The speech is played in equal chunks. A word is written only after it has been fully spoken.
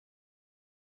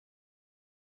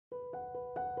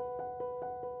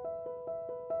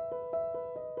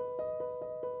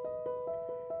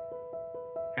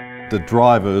The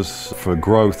drivers for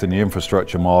growth in the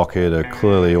infrastructure market are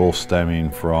clearly all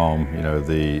stemming from,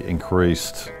 the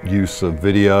increased use of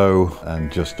video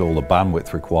and just all the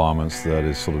bandwidth requirements that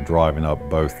is sort of driving up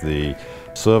both the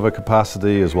server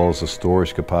capacity as well as the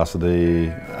storage capacity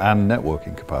and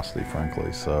networking capacity,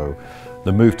 frankly. So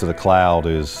the move to the cloud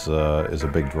is a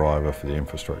big driver for the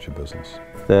infrastructure business.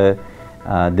 The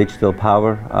digital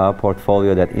power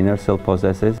portfolio that Intersil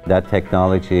possesses, that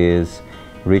technology is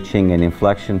reaching an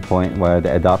inflection point where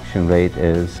the adoption rate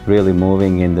is really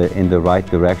moving in the right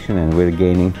direction, and we're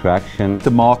gaining traction. The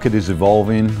market is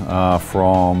evolving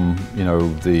from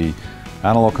the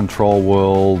analog control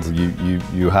world.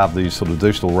 You have these sort of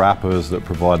digital wrappers that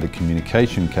provide the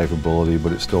communication capability,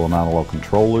 but it's still an analog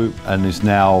control loop, and is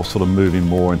now sort of moving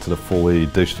more into the fully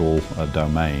digital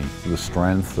domain. The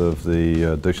strength of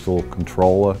the digital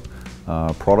controller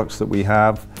products that we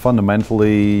have.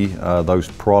 Fundamentally, those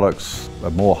products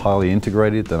are more highly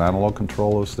integrated than analog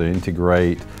controllers. They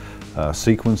integrate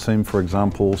sequencing, for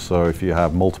example, so if you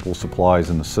have multiple supplies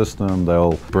in the system,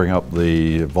 they'll bring up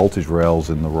the voltage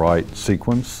rails in the right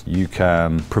sequence. You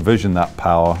can provision that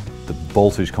power. The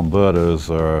voltage converters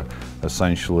are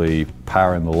essentially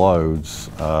powering the loads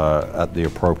at the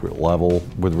appropriate level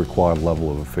with the required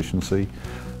level of efficiency.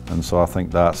 And so I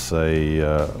think that's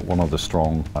one of the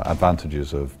strong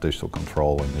advantages of digital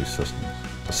control in these systems.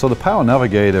 So the Power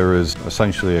Navigator is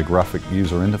essentially a graphic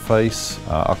user interface.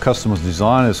 Our customers'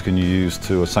 designers can use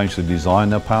to essentially design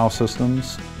their power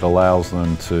systems. It allows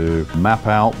them to map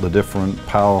out the different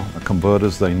power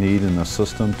converters they need in the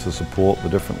system to support the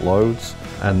different loads.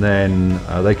 And then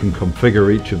they can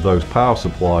configure each of those power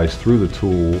supplies through the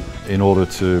tool in order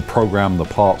to program the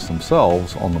parts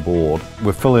themselves on the board.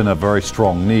 We're filling a very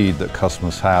strong need that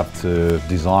customers have to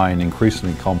design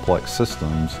increasingly complex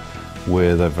systems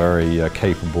with a very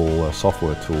capable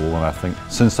software tool, and I think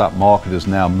since that market has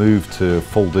now moved to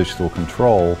full digital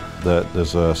control, that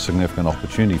there's a significant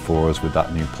opportunity for us with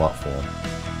that new platform.